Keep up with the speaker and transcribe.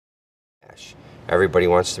flash. Everybody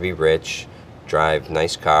wants to be rich, drive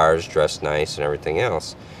nice cars, dress nice, and everything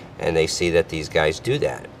else. And they see that these guys do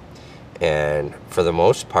that. And for the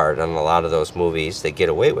most part, on a lot of those movies, they get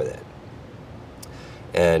away with it.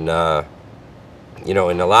 And, you know,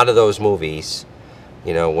 in a lot of those movies,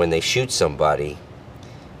 you know, when they shoot somebody,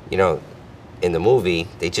 you know, in the movie,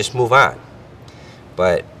 they just move on.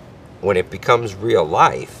 But when it becomes real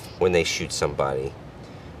life, when they shoot somebody,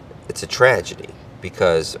 it's a tragedy,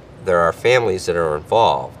 because there are families that are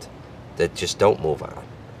involved that just don't move on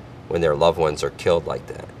when their loved ones are killed like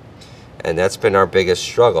that. And that's been our biggest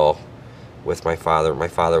struggle with my father. My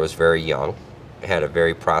father was very young, had a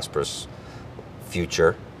very prosperous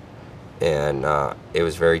future, and it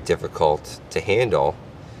was very difficult to handle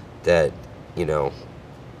that, you know,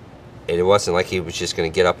 it wasn't like he was just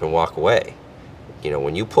going to get up and walk away. You know,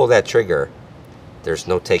 when you pull that trigger, there's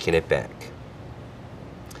no taking it back.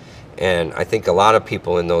 And I think a lot of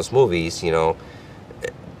people in those movies, you know,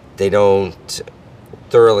 they don't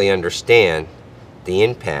thoroughly understand the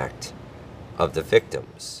impact of the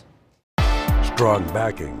victims. Strong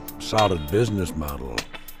backing, solid business model,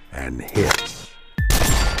 and hits.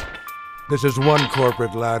 This is one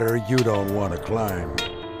corporate ladder you don't want to climb.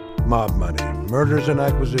 Mob Money, Murders and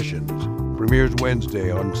Acquisitions, premieres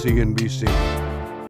Wednesday on CNBC.